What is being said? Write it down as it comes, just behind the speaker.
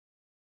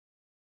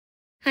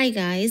Hi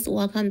guys,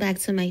 welcome back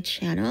to my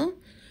channel.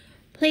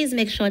 Please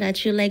make sure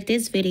that you like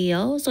this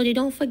video so you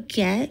don't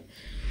forget.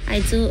 I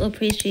do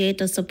appreciate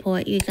the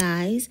support, you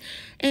guys.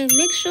 And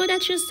make sure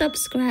that you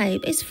subscribe.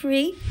 It's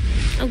free,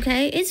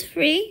 okay? It's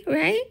free,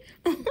 right?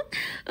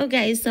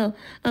 Okay, so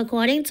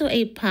according to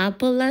a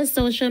popular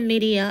social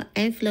media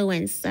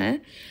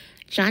influencer,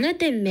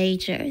 Jonathan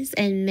Majors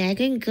and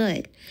Meagan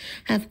Good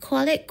have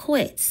called it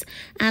quits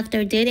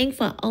after dating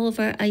for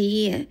over a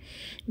year.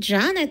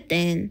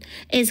 Jonathan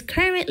is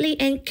currently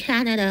in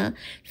Canada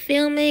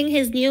filming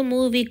his new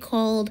movie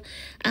called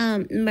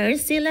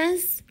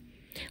Merciless,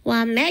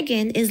 while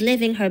Meagan is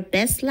living her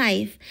best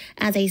life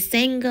as a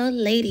single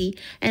lady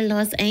in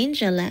Los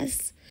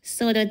Angeles.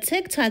 So the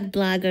TikTok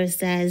blogger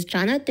says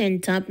Jonathan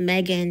dumped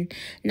Meagan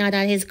now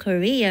that his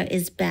career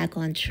is back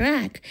on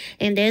track,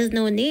 and there's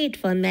no need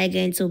for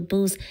Meagan to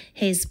boost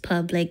his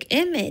public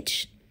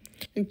image.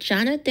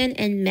 Jonathan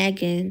and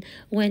Meagan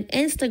went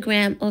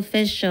Instagram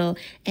official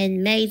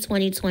in May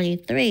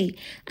 2023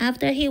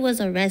 after he was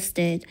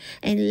arrested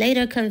and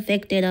later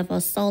convicted of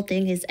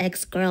assaulting his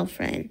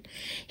ex-girlfriend.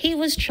 He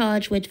was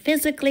charged with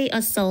physically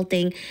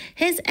assaulting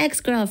his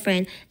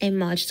ex-girlfriend in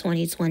March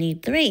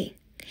 2023.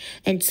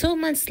 And 2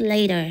 months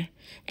later,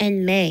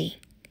 in May,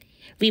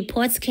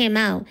 reports came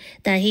out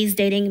that he's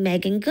dating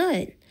Meagan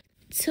Good.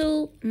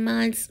 2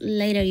 months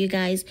later, you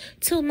guys,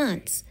 2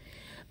 months.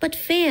 But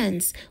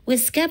fans were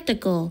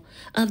skeptical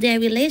of their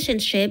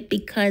relationship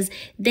because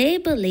they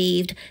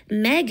believed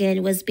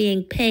Meagan was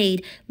being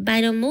paid by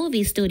the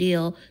movie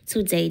studio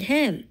to date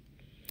him.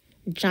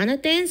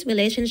 Jonathan's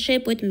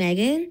relationship with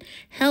Meagan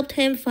helped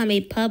him from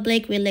a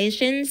public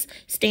relations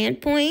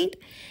standpoint.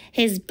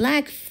 His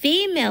black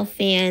female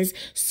fans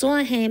saw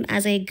him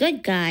as a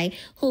good guy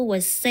who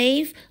was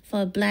safe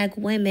for black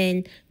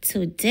women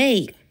to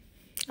date.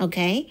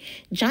 Okay,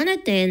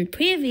 Jonathan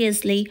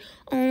previously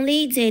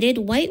only dated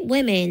white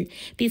women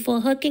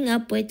before hooking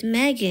up with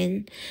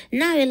Meagan.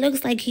 Now it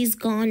looks like he's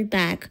gone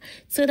back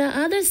to the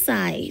other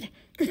side.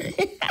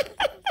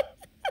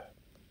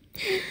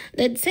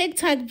 The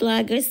TikTok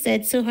blogger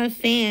said to her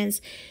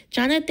fans,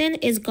 Jonathan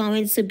is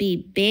going to be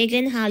big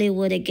in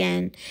Hollywood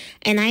again,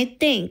 and I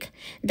think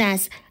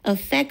that's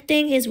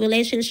affecting his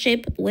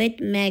relationship with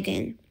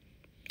Meagan.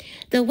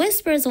 The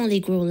whispers only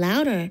grew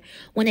louder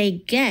when a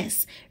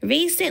guest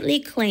recently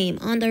claimed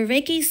on the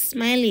Ricky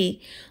Smiley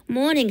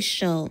morning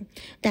show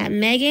that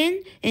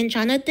Meagan and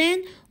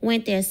Jonathan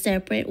went their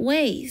separate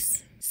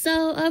ways.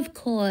 So, of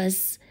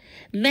course,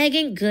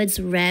 Meagan Good's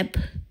rep,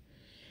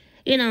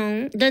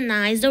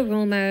 denies the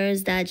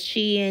rumors that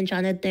she and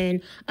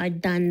Jonathan are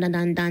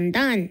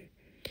done.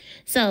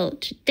 So,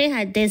 they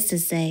had this to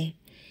say.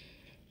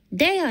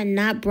 They are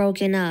not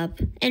broken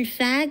up. In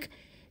fact,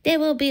 they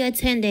will be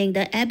attending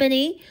the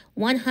Ebony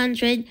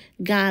 100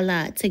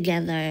 Gala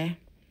together.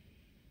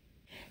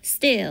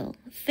 Still,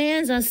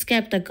 fans are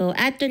skeptical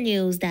at the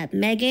news that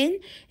Meagan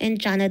and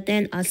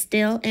Jonathan are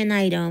still an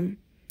item.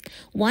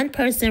 One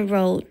person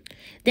wrote,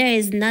 "There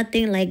is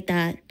nothing like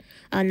that,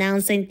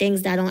 announcing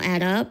things that don't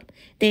add up.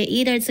 They're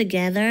either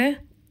together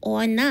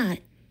or not,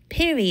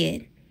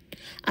 period."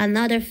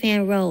 Another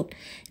fan wrote,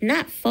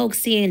 "Not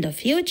folksy in the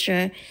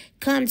future.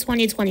 Come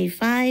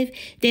 2025,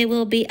 they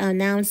will be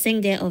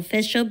announcing their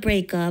official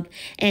breakup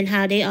and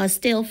how they are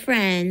still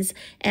friends,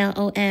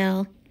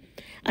 LOL."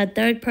 A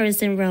third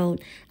person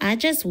wrote, "I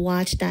just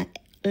watched that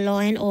Law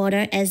and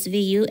Order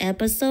SVU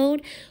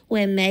episode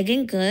where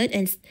Meagan Good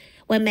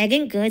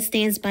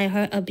stands by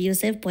her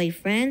abusive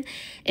boyfriend,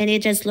 and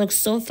it just looks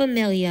so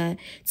familiar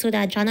to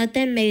that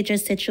Jonathan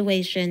Majors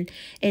situation.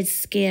 It's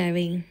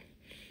scary."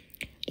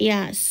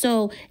 Yeah,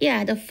 so,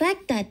 the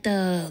fact that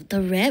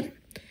the rep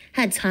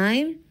had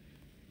time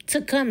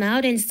to come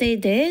out and say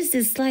this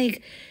is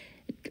like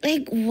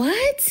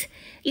what?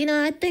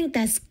 I think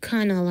that's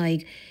kind of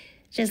like,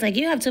 just like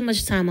you have too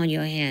much time on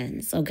your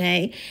hands,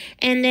 okay?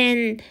 And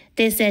then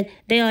they said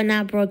they are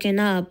not broken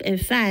up. In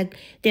fact,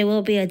 they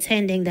will be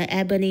attending the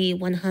Ebony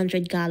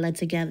 100 Gala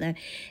together.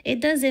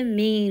 It doesn't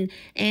mean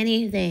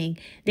anything.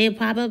 They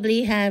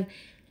probably have,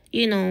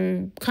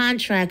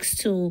 contracts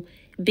to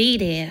be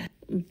there.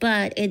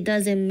 But it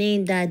doesn't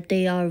mean that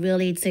they are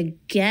really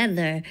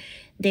together.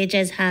 They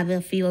just have a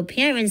few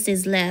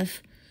appearances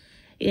left,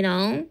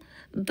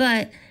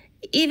 But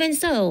even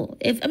so,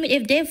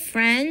 if they're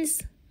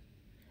friends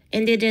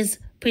and they're just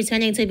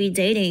pretending to be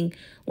dating,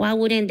 why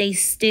wouldn't they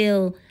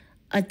still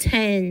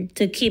attend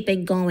to keep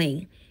it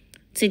going,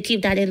 to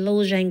keep that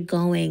illusion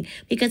going?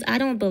 Because I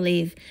don't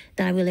believe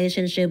that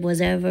relationship was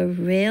ever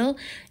real.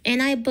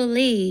 And I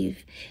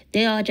believe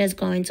they are just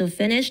going to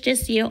finish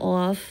this year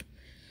off.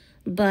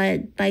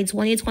 But by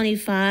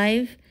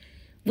 2025,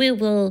 we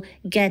will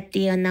get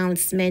the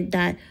announcement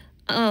that,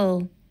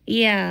 oh,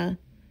 yeah,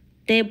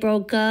 they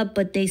broke up,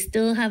 but they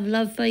still have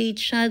love for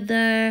each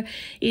other.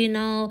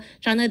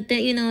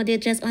 Jonathan, they're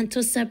just on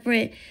two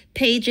separate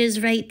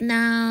pages right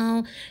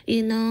now,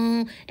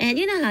 And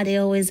you know how they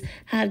always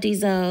have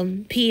these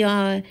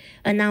PR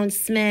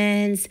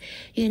announcements,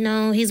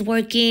 he's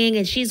working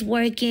and she's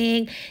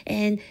working,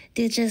 and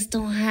they just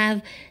don't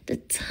have the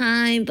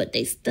time, but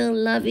they still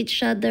love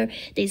each other.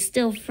 They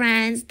still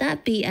friends.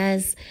 That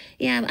BS,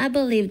 yeah, I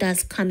believe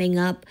that's coming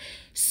up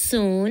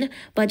soon.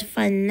 But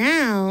for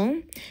now,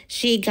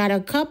 she got a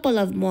couple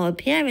of more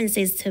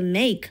appearances to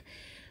make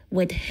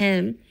with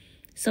him.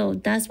 So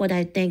that's what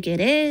I think it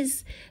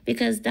is,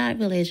 because that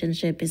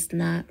relationship is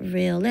not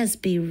real. Let's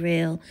be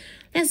real.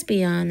 Let's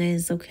be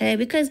honest, okay?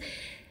 Because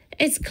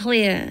it's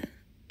clear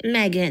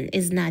Megan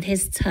is not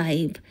his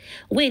type.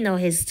 We know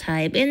his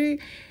type. And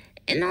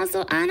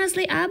also,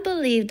 honestly, I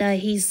believe that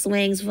he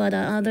swings for the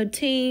other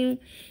team,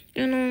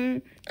 you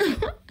know.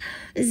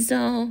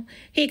 So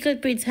he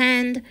could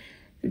pretend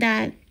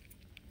that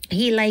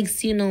he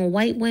likes,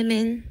 white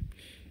women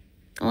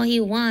all he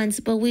wants,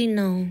 but we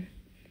know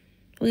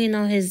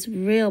his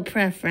real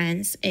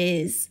preference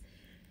is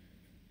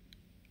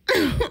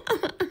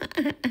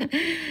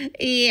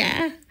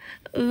yeah.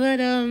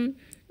 But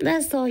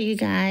that's all, you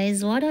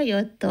guys. What are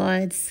your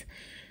thoughts?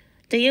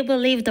 Do you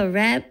believe the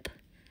rep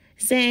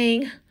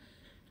saying,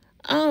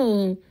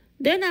 oh,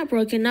 they're not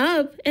broken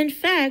up? In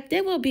fact, they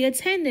will be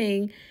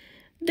attending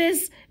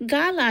this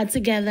gala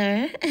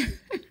together.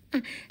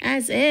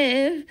 As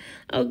if,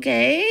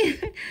 okay.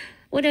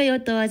 What are your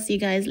thoughts, you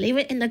guys? Leave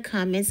it in the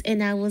comments,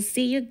 and I will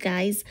see you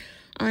guys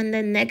on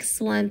the next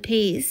one.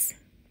 Peace.